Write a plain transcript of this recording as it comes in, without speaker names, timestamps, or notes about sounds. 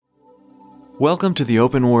Welcome to the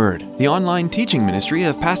Open Word, the online teaching ministry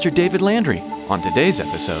of Pastor David Landry. On today's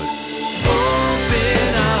episode,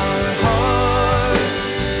 Open our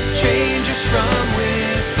hearts, change us from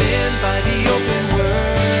within by the open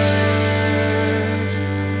word.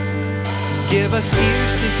 Give us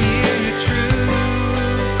ears to hear your truth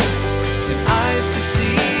and eyes to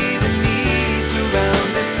see the needs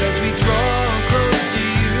around us as we draw close to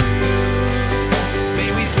you.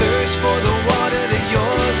 May we thirst for the water that your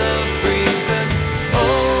love brings us.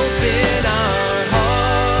 Open our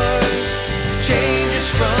hearts, change us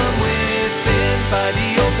from within by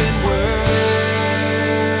the open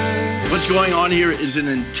word. What's going on here is an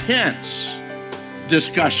intense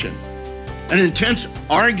discussion, an intense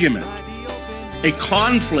argument, a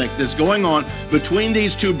conflict that's going on between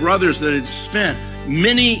these two brothers that had spent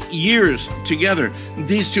many years together.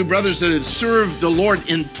 These two brothers that had served the Lord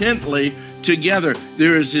intently together.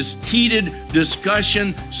 There is this heated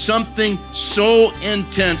discussion, something so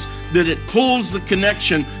intense that it pulls the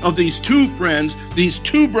connection of these two friends, these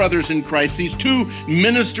two brothers in Christ, these two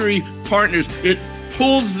ministry partners. It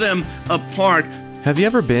pulls them apart. have you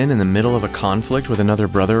ever been in the middle of a conflict with another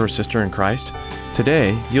brother or sister in Christ?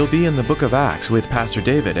 Today, you'll be in the book of Acts with Pastor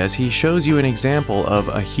David as he shows you an example of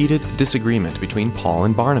a heated disagreement between Paul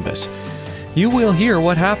and Barnabas. You will hear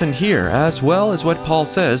what happened here, as well as what Paul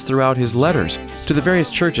says throughout his letters to the various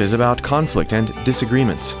churches about conflict and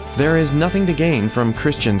disagreements. There is nothing to gain from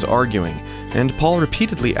Christians arguing, and Paul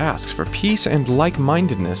repeatedly asks for peace and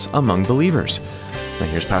like-mindedness among believers. Now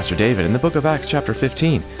here's Pastor David in the book of Acts chapter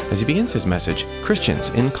 15 as he begins his message, Christians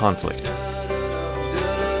in Conflict.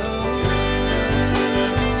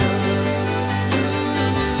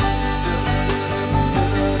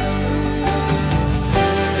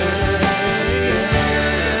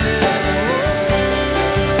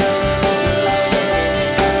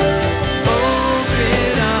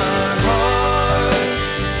 Open our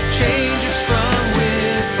hearts, change us from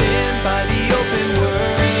within by the open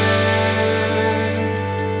word.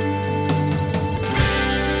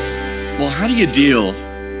 Well, how do you deal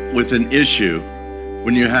with an issue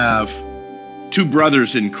when you have two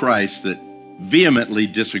brothers in Christ that vehemently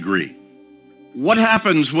disagree? What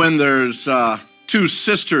happens when there's two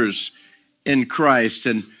sisters in Christ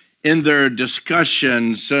and in their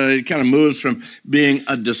discussions, it kind of moves from being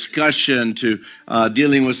a discussion to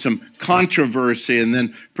dealing with some controversy and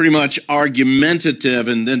then pretty much argumentative,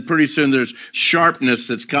 and then pretty soon there's sharpness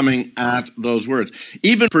that's coming at those words.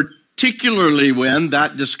 Even particularly when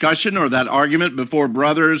that discussion or that argument before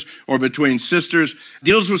brothers or between sisters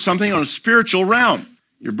deals with something on a spiritual realm.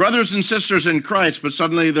 You're brothers and sisters in Christ, but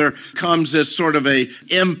suddenly there comes this sort of a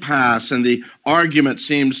impasse and the argument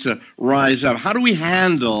seems to rise up. How do we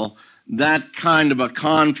handle that kind of a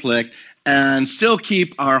conflict and still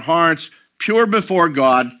keep our hearts pure before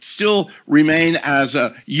God, still remain as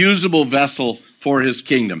a usable vessel for his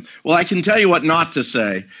kingdom? Well, I can tell you what not to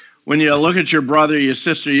say. When you look at your brother or your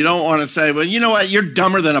sister, you don't want to say, well, you know what, you're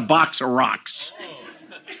dumber than a box of rocks.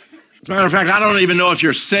 As a matter of fact, I don't even know if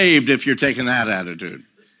you're saved if you're taking that attitude.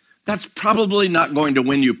 That's probably not going to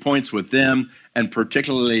win you points with them, and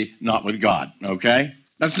particularly not with God, okay?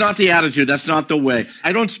 That's not the attitude. That's not the way.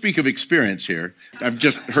 I don't speak of experience here. I've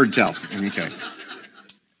just heard tell, okay?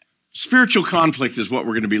 Spiritual conflict is what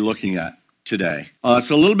we're going to be looking at today. It's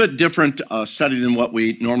a little bit different study than what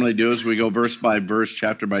we normally do as we go verse by verse,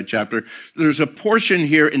 chapter by chapter. There's a portion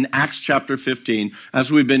here in Acts chapter 15,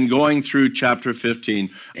 as we've been going through chapter 15,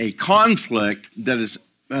 a conflict that is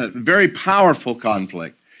a very powerful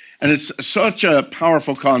conflict. And it's such a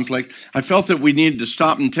powerful conflict, I felt that we needed to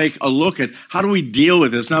stop and take a look at how do we deal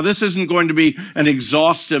with this. Now, this isn't going to be an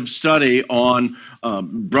exhaustive study on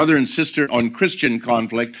brother and sister on Christian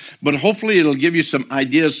conflict, but hopefully it'll give you some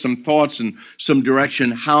ideas, some thoughts, and some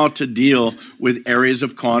direction how to deal with areas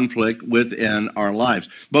of conflict within our lives.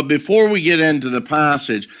 But before we get into the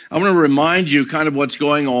passage, I want to remind you kind of what's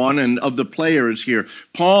going on and of the players here.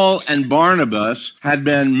 Paul and Barnabas had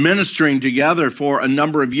been ministering together for a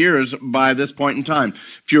number of years by this point in time.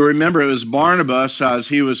 If you remember, it was Barnabas, as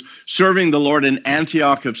he was serving the Lord in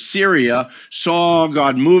Antioch of Syria, saw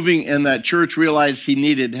God moving in that church, realized he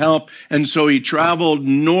needed help, and so he traveled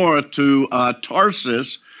north to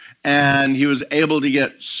Tarsus, and he was able to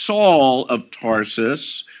get Saul of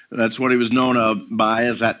Tarsus, that's what he was known by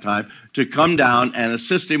as that time, to come down and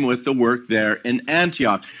assist him with the work there in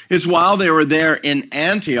Antioch. It's while they were there in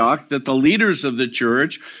Antioch that the leaders of the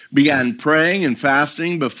church began praying and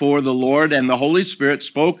fasting before the Lord, and the Holy Spirit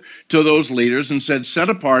spoke to those leaders and said, "Set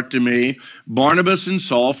apart to me Barnabas and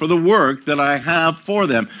Saul for the work that I have for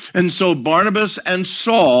them." And so Barnabas and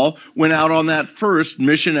Saul went out on that first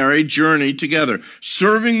missionary journey together,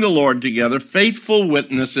 serving the Lord together, faithful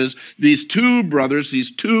witnesses, these two brothers,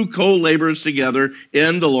 these two co-laborers together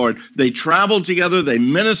in the Lord. They traveled together, they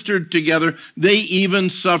ministered together, they even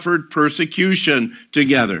suffered persecution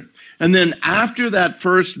together. And then after that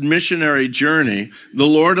first missionary journey, the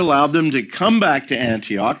Lord allowed them to come back to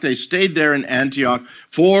Antioch. They stayed there in Antioch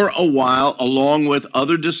for a while, along with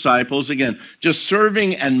other disciples, again, just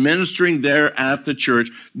serving and ministering there at the church,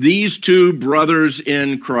 these two brothers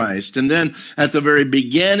in Christ. And then at the very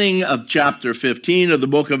beginning of chapter 15 of the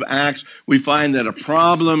book of Acts, we find that a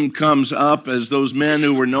problem comes up as those men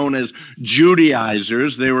who were known as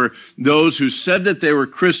Judaizers. They were those who said that they were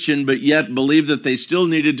Christian, but yet believed that they still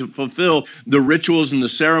needed to fulfill the rituals and the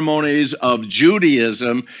ceremonies of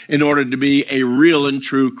Judaism in order to be a real and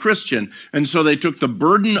true Christian. And so they took the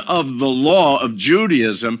burden of the law of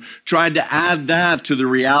Judaism, tried to add that to the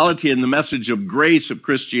reality and the message of grace of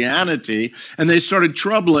Christianity, and they started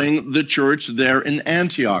troubling the church there in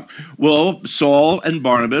Antioch. Well, Saul and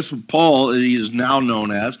Barnabas, Paul he is now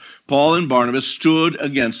known as, Paul and Barnabas stood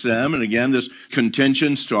against them, and again, this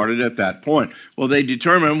contention started at that point. Well, they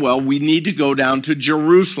determined, we need to go down to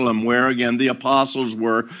Jerusalem, where, again, the apostles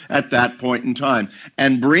were at that point in time,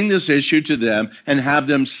 and bring this issue to them and have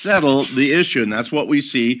them settle the issue. And that's what we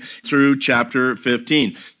see through chapter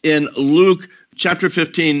 15. In Luke chapter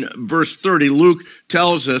 15, verse 30, Luke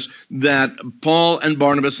tells us that Paul and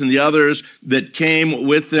Barnabas and the others that came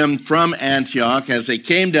with them from Antioch, as they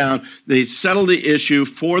came down, they settled the issue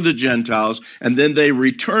for the Gentiles, and then they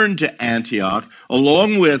returned to Antioch.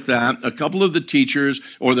 Along with that, a couple of the teachers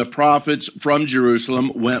or the prophets from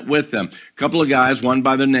Jerusalem went with them. A couple of guys, one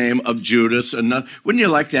by the name of Judas. And wouldn't you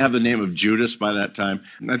like to have the name of Judas by that time?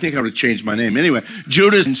 I think I would have changed my name. Anyway,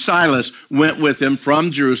 Judas and Silas went with them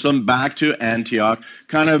from Jerusalem back to Antioch,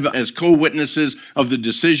 kind of as co-witnesses of the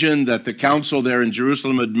decision that the council there in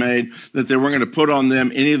Jerusalem had made, that they weren't going to put on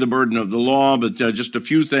them any of the burden of the law, but just a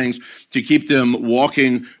few things to keep them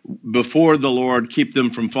walking before the Lord, keep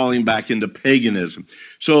them from falling back into paganism.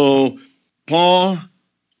 So Paul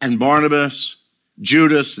and Barnabas,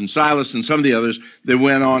 Judas and Silas and some of the others, they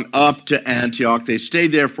went on up to Antioch. They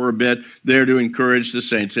stayed there for a bit there to encourage the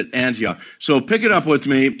saints at Antioch. So pick it up with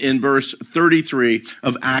me in verse 33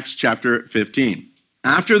 of Acts chapter 15.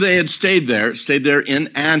 After they had stayed there in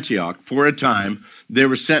Antioch for a time, they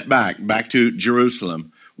were sent back to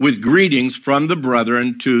Jerusalem with greetings from the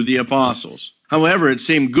brethren to the apostles. However, it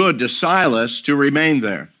seemed good to Silas to remain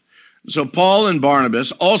there. So Paul and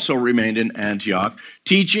Barnabas also remained in Antioch,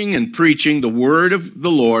 teaching and preaching the word of the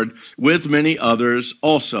Lord with many others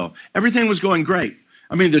also. Everything was going great.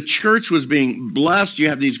 I mean, the church was being blessed. You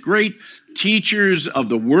have these great teachers of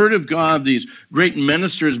the word of God, these great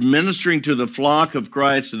ministers ministering to the flock of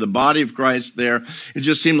Christ, to the body of Christ there. It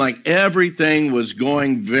just seemed like everything was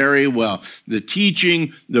going very well. The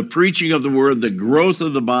teaching, the preaching of the word, the growth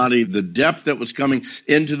of the body, the depth that was coming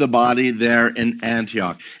into the body there in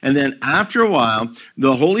Antioch. And then after a while,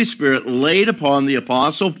 the Holy Spirit laid upon the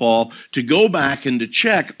Apostle Paul to go back and to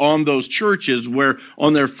check on those churches where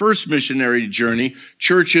on their first missionary journey,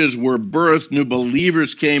 churches were birthed, new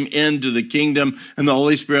believers came into the kingdom, and the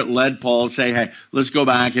Holy Spirit led Paul to say, hey, let's go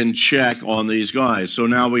back and check on these guys. So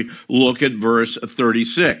now we look at verse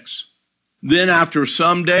 36. Then after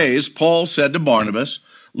some days, Paul said to Barnabas,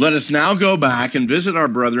 let us now go back and visit our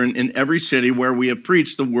brethren in every city where we have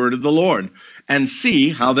preached the word of the Lord and see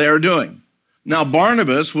how they are doing. Now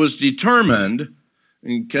Barnabas was determined,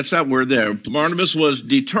 and catch that word there, Barnabas was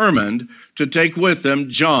determined to take with them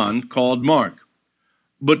John called Mark.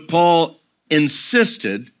 But Paul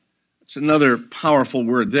insisted, it's another powerful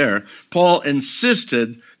word there, Paul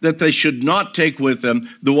insisted that they should not take with them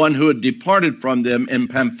the one who had departed from them in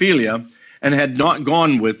Pamphylia and had not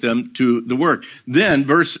gone with them to the work. Then,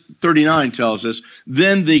 verse 39 tells us,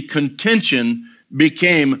 then the contention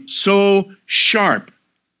became so sharp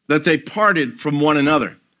that they parted from one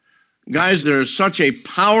another. Guys, there's such a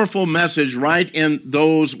powerful message right in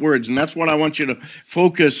those words, and that's what I want you to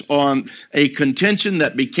focus on. A contention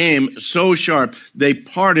that became so sharp, they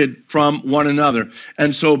parted from one another.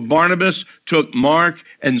 And so Barnabas took Mark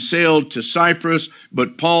and sailed to Cyprus,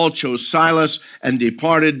 but Paul chose Silas and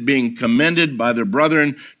departed, being commended by their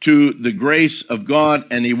brethren to the grace of God,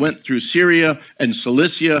 and he went through Syria and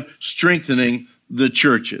Cilicia, strengthening the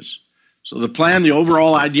churches. So the plan, the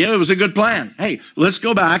overall idea, it was a good plan. Hey, let's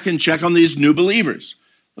go back and check on these new believers.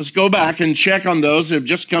 Let's go back and check on those who have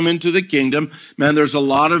just come into the kingdom. Man, there's a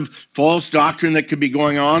lot of false doctrine that could be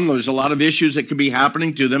going on. There's a lot of issues that could be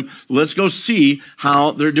happening to them. Let's go see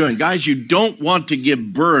how they're doing. Guys, you don't want to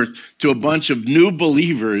give birth to a bunch of new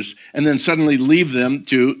believers and then suddenly leave them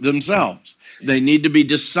to themselves. They need to be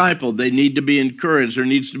discipled. They need to be encouraged. There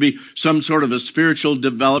needs to be some sort of a spiritual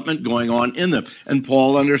development going on in them. And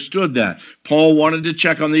Paul understood that. Paul wanted to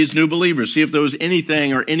check on these new believers, see if there was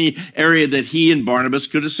anything or any area that he and Barnabas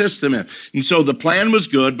could assist them in. And so the plan was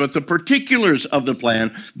good, but the particulars of the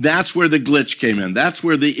plan, that's where the glitch came in. That's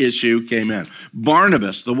where the issue came in.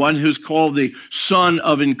 Barnabas, the one who's called the son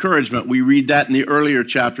of encouragement, we read that in the earlier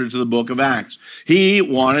chapters of the book of Acts. He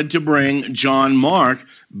wanted to bring John Mark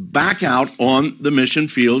back out on the mission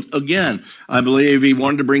field again. I believe he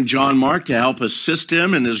wanted to bring John Mark to help assist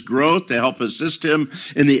him in his growth, to help assist him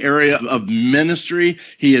in the area of ministry.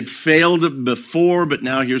 He had failed before, but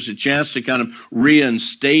now here's a chance to kind of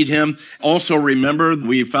reinstate him. Also remember,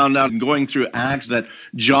 we found out in going through Acts that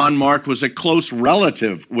John Mark was a close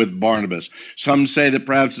relative with Barnabas. Some say that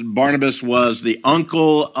perhaps Barnabas was the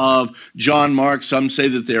uncle of John Mark. Some say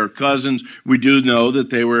that they are cousins. We do know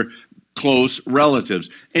that they were close relatives.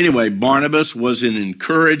 Anyway, Barnabas was an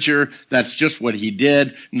encourager. That's just what he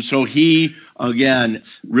did. And so he, again,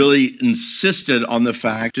 really insisted on the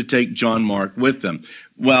fact to take John Mark with them.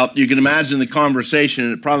 Well, you can imagine the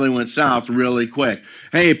conversation. It probably went south really quick.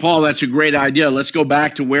 Hey, Paul, that's a great idea. Let's go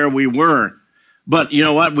back to where we were. But you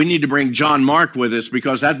know what? We need to bring John Mark with us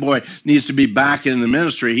because that boy needs to be back in the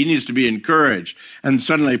ministry. He needs to be encouraged. And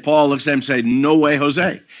suddenly Paul looks at him and says, no way,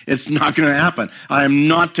 Jose. It's not going to happen. I am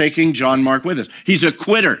not taking John Mark with us. He's a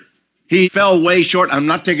quitter. He fell way short. I'm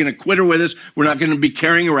not taking a quitter with us. We're not going to be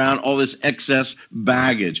carrying around all this excess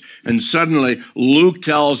baggage. And suddenly Luke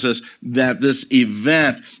tells us that this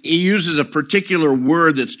event, he uses a particular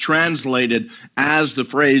word that's translated as the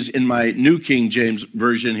phrase in my New King James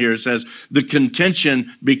Version here. It says, the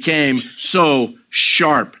contention became so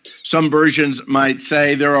sharp. Some versions might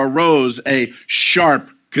say there arose a sharp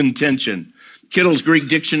contention. Kittle's Greek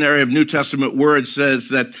Dictionary of New Testament Words says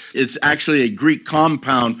that it's actually a Greek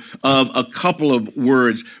compound of a couple of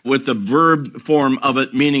words with the verb form of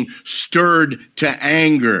it, meaning stirred to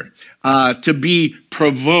anger, to be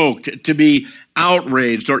provoked, to be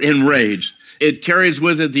outraged or enraged. It carries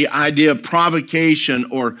with it the idea of provocation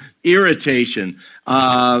or irritation.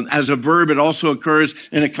 As a verb, it also occurs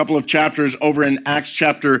in a couple of chapters over in Acts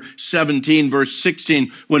chapter 17, verse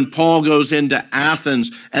 16, when Paul goes into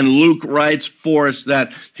Athens and Luke writes for us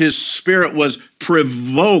that his spirit was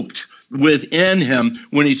provoked within him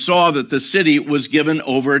when he saw that the city was given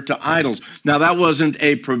over to idols. Now, that wasn't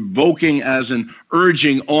a provoking as an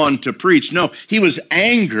urging on to preach. No, he was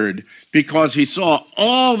angered because he saw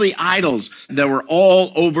all the idols that were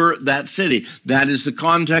all over that city. That is the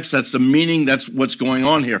context. That's the meaning. That's what's going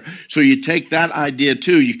on here. So you take that idea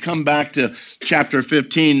too. You come back to chapter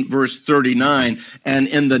 15, verse 39, and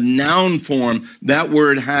in the noun form, that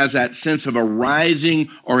word has that sense of a rising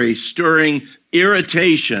or a stirring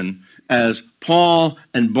irritation as Paul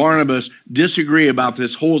and Barnabas disagree about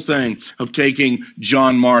this whole thing of taking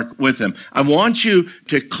John Mark with them. I want you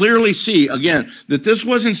to clearly see, again, that this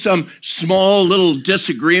wasn't some small little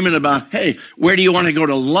disagreement about, hey, where do you want to go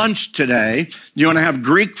to lunch today? Do you want to have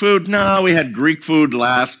Greek food? No, we had Greek food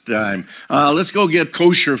last time. Let's go get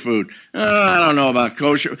kosher food. I don't know about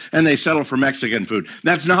kosher. And they settle for Mexican food.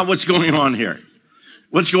 That's not what's going on here.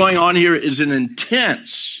 What's going on here is an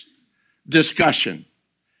intense discussion,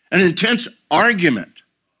 an intense argument,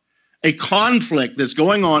 a conflict that's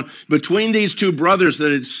going on between these two brothers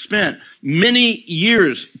that had spent many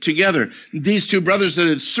years together, these two brothers that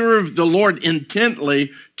had served the Lord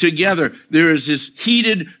intently together. There is this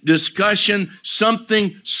heated discussion,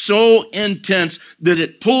 something so intense that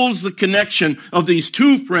it pulls the connection of these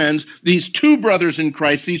two friends, these two brothers in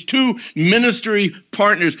Christ, these two ministry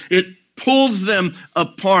partners. It pulls them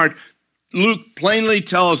apart. Luke plainly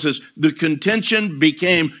tells us the contention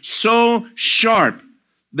became so sharp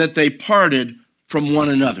that they parted from one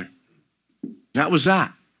another. That was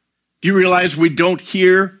that. Do you realize we don't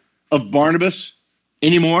hear of Barnabas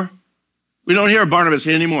anymore? We don't hear of Barnabas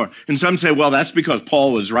anymore. And some say, well, that's because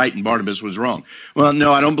Paul was right and Barnabas was wrong. Well,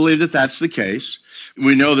 no, I don't believe that that's the case.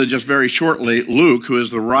 We know that just very shortly, Luke, who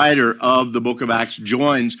is the writer of the book of Acts,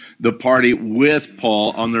 joins the party with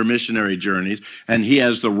Paul on their missionary journeys. And he,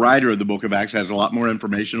 as the writer of the book of Acts, has a lot more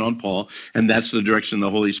information on Paul, and that's the direction the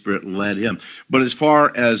Holy Spirit led him. But as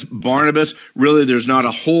far as Barnabas, really there's not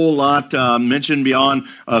a whole lot mentioned beyond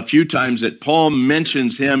a few times that Paul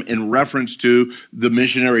mentions him in reference to the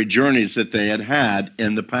missionary journeys that they had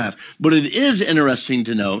in the past. But it is interesting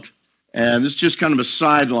to note, and it's just kind of a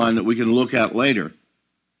sideline that we can look at later.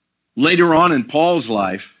 Later on in Paul's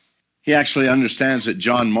life, he actually understands that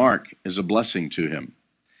John Mark is a blessing to him.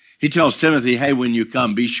 He tells Timothy, hey, when you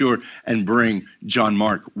come, be sure and bring John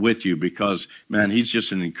Mark with you because, man, he's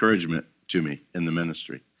just an encouragement to me in the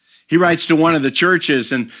ministry. He writes to one of the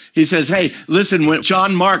churches and he says, hey, listen, when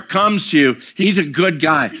John Mark comes to you, he's a good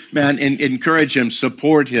guy, man, and encourage him,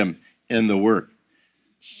 support him in the work.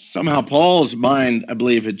 Somehow Paul's mind, I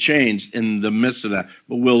believe, had changed in the midst of that,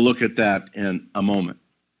 but we'll look at that in a moment.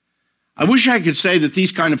 I wish I could say that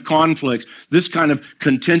these kind of conflicts, this kind of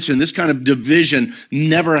contention, this kind of division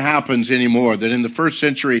never happens anymore, that in the first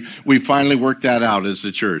century we finally worked that out as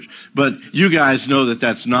the church. But you guys know that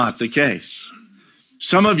that's not the case.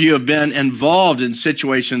 Some of you have been involved in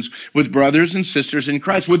situations with brothers and sisters in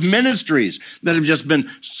Christ, with ministries that have just been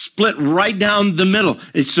split right down the middle.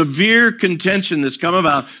 A severe contention that's come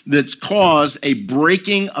about that's caused a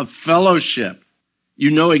breaking of fellowship. You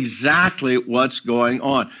know exactly what's going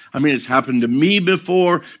on. I mean, it's happened to me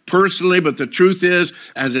before personally, but the truth is,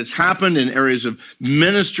 as it's happened in areas of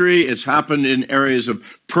ministry, it's happened in areas of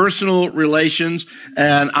personal relations.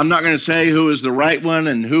 And I'm not going to say who is the right one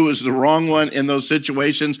and who is the wrong one in those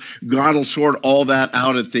situations. God will sort all that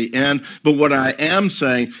out at the end. But what I am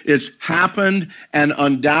saying, it's happened, and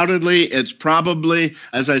undoubtedly it's probably,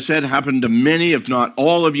 as I said, happened to many, if not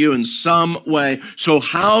all of you in some way. So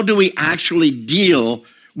how do we actually deal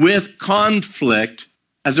with conflict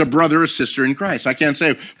as a brother or sister in Christ? I can't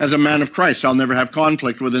say as a man of Christ, I'll never have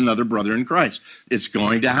conflict with another brother in Christ. It's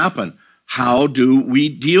going to happen. How do we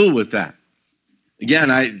deal with that? Again,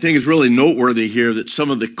 I think it's really noteworthy here that some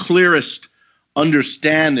of the clearest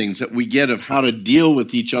understandings that we get of how to deal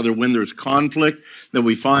with each other when there's conflict that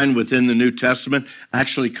we find within the New Testament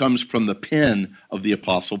actually comes from the pen of the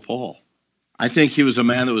Apostle Paul. I think he was a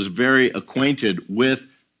man that was very acquainted with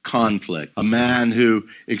conflict, a man who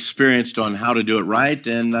experienced on how to do it right,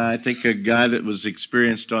 and I think a guy that was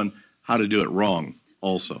experienced on how to do it wrong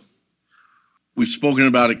also. We've spoken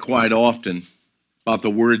about it quite often, about the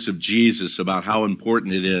words of Jesus, about how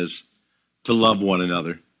important it is to love one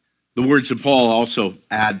another. The words of Paul also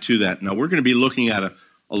add to that. Now, we're going to be looking at a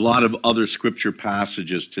lot of other scripture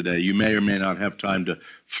passages today. You may or may not have time to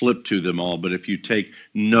flip to them all, but if you take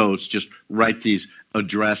notes, just write these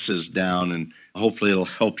addresses down, and hopefully it'll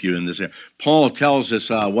help you in this area. Paul tells us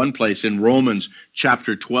one place in Romans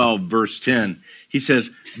chapter 12, verse 10, he says,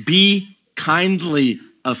 be kindly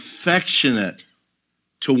affectionate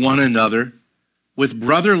to one another with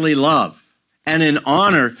brotherly love, and in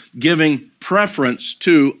honor giving preference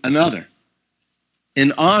to another.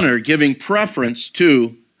 In honor giving preference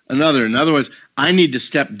to another. In other words, I need to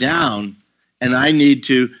step down and I need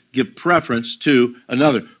to give preference to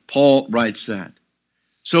another. Paul writes that.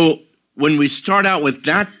 So when we start out with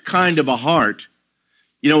that kind of a heart,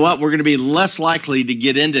 you know what? We're going to be less likely to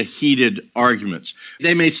get into heated arguments.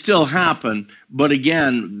 They may still happen, but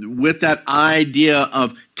again, with that idea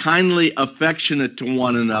of kindly affectionate to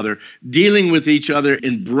one another, dealing with each other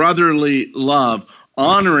in brotherly love,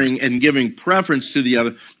 honoring and giving preference to the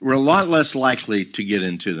other, we're a lot less likely to get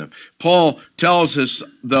into them. Paul tells us,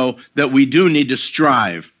 though, that we do need to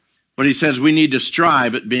strive. But he says we need to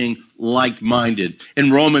strive at being like-minded.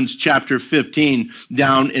 In Romans chapter 15,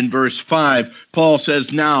 down in verse 5, Paul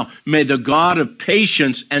says, now may the God of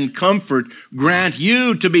patience and comfort grant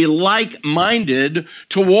you to be like-minded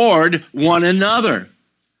toward one another,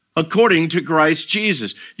 according to Christ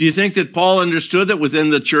Jesus. Do you think that Paul understood that within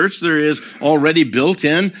the church there is already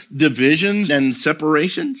built-in divisions and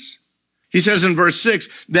separations? He says in verse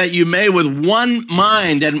 6, that you may with one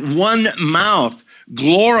mind and one mouth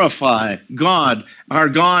glorify God, our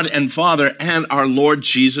God and Father, and our Lord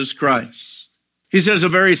Jesus Christ. He says a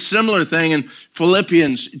very similar thing in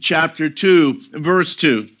Philippians chapter 2, verse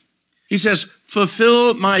 2. He says,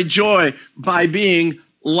 fulfill my joy by being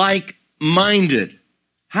like-minded,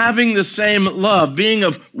 having the same love, being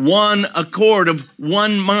of one accord, of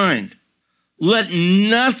one mind. Let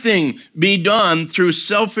nothing be done through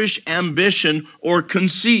selfish ambition or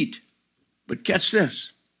conceit. But catch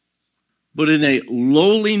this. But in a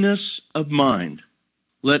lowliness of mind,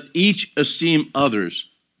 let each esteem others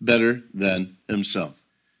better than himself.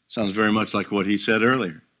 Sounds very much like what he said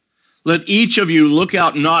earlier. Let each of you look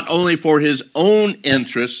out not only for his own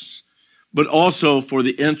interests, but also for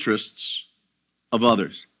the interests of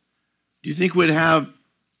others. Do you think we'd have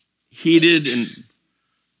heated and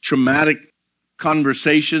traumatic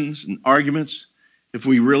conversations and arguments if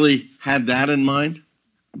we really had that in mind?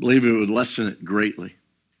 I believe it would lessen it greatly.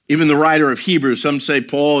 Even the writer of Hebrews, some say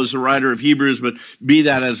Paul is the writer of Hebrews, but be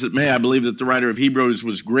that as it may, I believe that the writer of Hebrews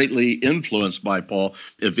was greatly influenced by Paul,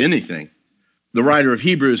 if anything. The writer of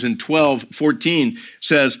Hebrews in 12:14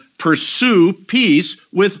 says, pursue peace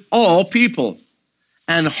with all people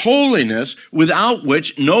and holiness, without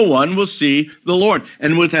which no one will see the Lord.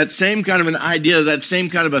 And with that same kind of an idea, that same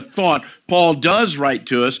kind of a thought, Paul does write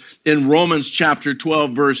to us in Romans chapter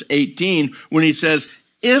 12, verse 18, when he says,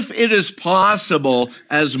 if it is possible,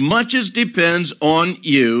 as much as depends on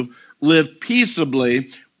you, live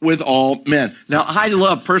peaceably with all men. Now, I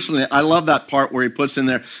love that part where he puts in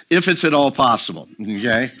there, if it's at all possible,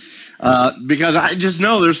 okay? Because I just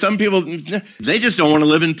know there's some people, they just don't want to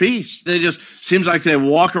live in peace. They just, seems like they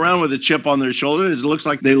walk around with a chip on their shoulder. It looks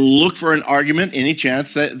like they look for an argument any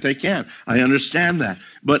chance that they can. I understand that.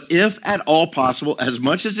 But if at all possible, as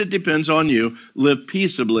much as it depends on you, live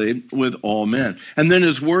peaceably with all men. And then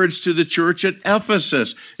his words to the church at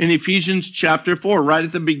Ephesus in Ephesians chapter 4, right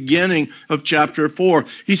at the beginning of chapter 4,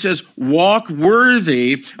 he says, walk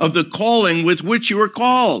worthy of the calling with which you are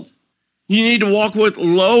called. You need to walk with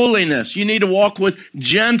lowliness. You need to walk with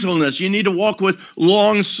gentleness. You need to walk with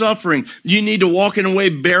long suffering. You need to walk in a way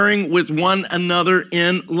bearing with one another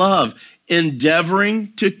in love,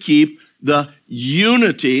 endeavoring to keep the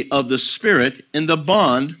unity of the Spirit in the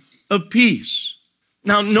bond of peace.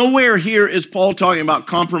 Now, nowhere here is Paul talking about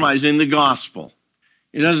compromising the gospel.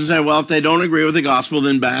 He doesn't say, well, if they don't agree with the gospel,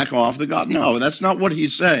 then back off the gospel. No, that's not what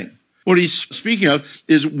he's saying. What he's speaking of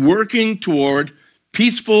is working toward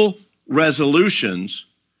peaceful resolutions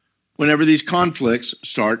whenever these conflicts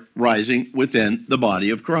start rising within the body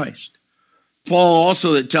of Christ. Paul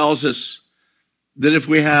also that tells us that if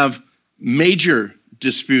we have major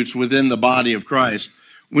disputes within the body of Christ,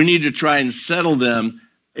 we need to try and settle them,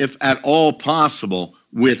 if at all possible,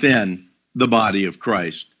 within the body of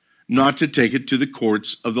Christ, not to take it to the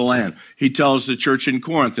courts of the land. He tells the church in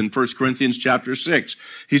Corinth in 1 Corinthians chapter 6,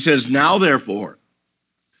 he says, now therefore,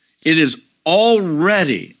 it is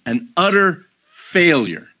already an utter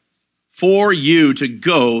failure for you to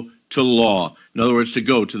go to law. In other words, to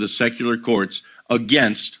go to the secular courts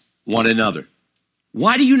against one another.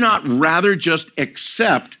 Why do you not rather just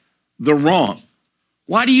accept the wrong?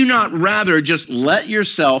 Why do you not rather just let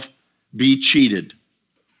yourself be cheated?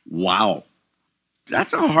 Wow,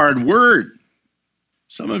 that's a hard word.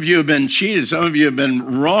 Some of you have been cheated. Some of you have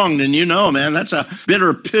been wronged, and you know, man, that's a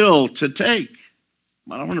bitter pill to take.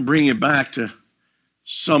 But I want to bring you back to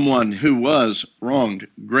someone who was wronged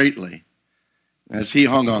greatly. As he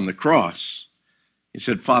hung on the cross, he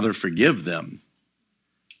said, Father, forgive them.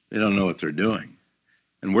 They don't know what they're doing.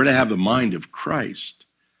 And we're to have the mind of Christ.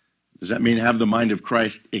 Does that mean have the mind of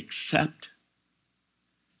Christ except?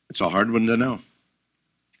 It's a hard one to know.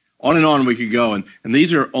 On and on we could go. And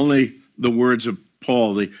these are only the words of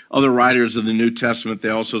Paul. The other writers of the New Testament, they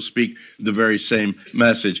also speak the very same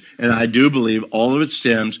message. And I do believe all of it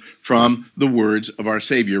stems from the words of our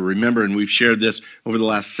Savior. Remember, and we've shared this over the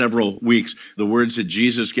last several weeks, the words that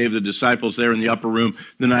Jesus gave the disciples there in the upper room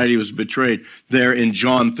the night he was betrayed. There in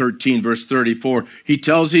John 13, verse 34, he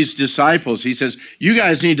tells these disciples, he says, you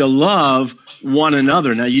guys need to love one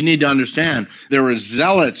another. Now, you need to understand, there were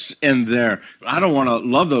zealots in there. I don't want to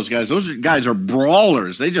love those guys. Those guys are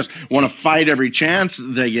brawlers. They just want to fight every chance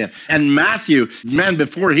they get. And Matthew, man,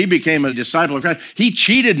 before he became a disciple of Christ, he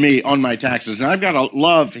cheated me on my taxes, and I've got to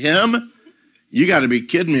love him? You got to be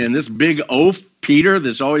kidding me. And this big oaf, Peter,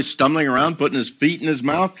 that's always stumbling around, putting his feet in his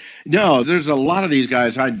mouth. No, there's a lot of these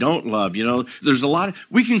guys I don't love. You know, there's a lot of,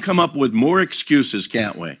 we can come up with more excuses,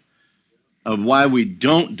 can't we, of why we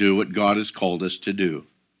don't do what God has called us to do.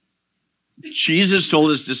 Jesus told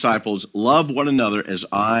his disciples, love one another as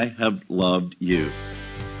I have loved you.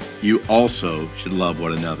 You also should love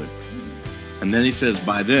one another. And then he says,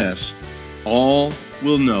 by this, all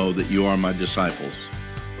will know that you are my disciples,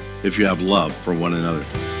 if you have love for one another.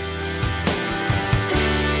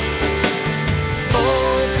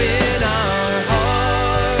 Open our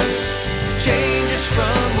hearts, change us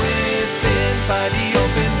from within by the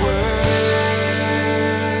open word.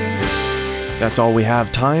 That's all we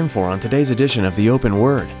have time for on today's edition of The Open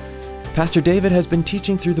Word. Pastor David has been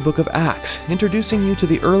teaching through the book of Acts, introducing you to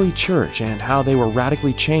the early church and how they were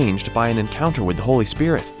radically changed by an encounter with the Holy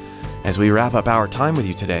Spirit. As we wrap up our time with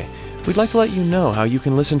you today, we'd like to let you know how you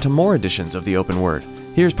can listen to more editions of The Open Word.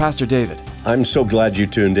 Here's Pastor David. I'm so glad you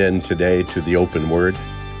tuned in today to the Open Word.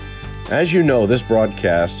 As you know, this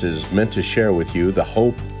broadcast is meant to share with you the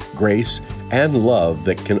hope, grace, and love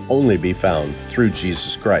that can only be found through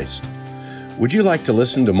Jesus Christ. Would you like to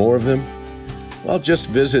listen to more of them? Well, just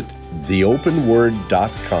visit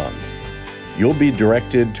theopenword.com. You'll be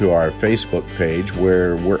directed to our Facebook page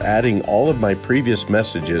where we're adding all of my previous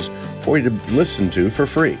messages for you to listen to for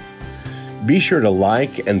free. Be sure to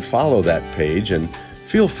like and follow that page and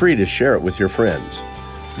feel free to share it with your friends.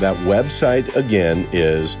 That website again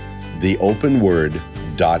is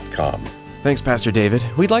theopenword.com. Thanks, Pastor David.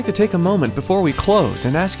 We'd like to take a moment before we close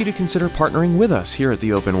and ask you to consider partnering with us here at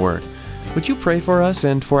The Open Word. Would you pray for us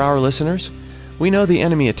and for our listeners? We know the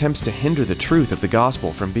enemy attempts to hinder the truth of the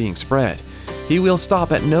gospel from being spread. He will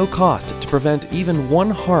stop at no cost to prevent even one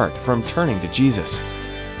heart from turning to Jesus.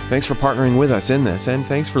 Thanks for partnering with us in this, and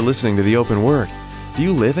thanks for listening to The Open Word. Do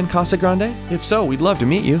you live in Casa Grande? If so, we'd love to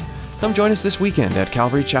meet you. Come join us this weekend at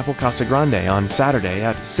Calvary Chapel Casa Grande on Saturday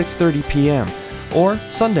at 6:30 p.m. or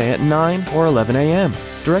Sunday at 9 or 11 a.m.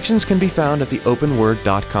 Directions can be found at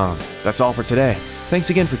theopenword.com. That's all for today. Thanks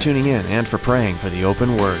again for tuning in and for praying for The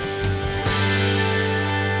Open Word.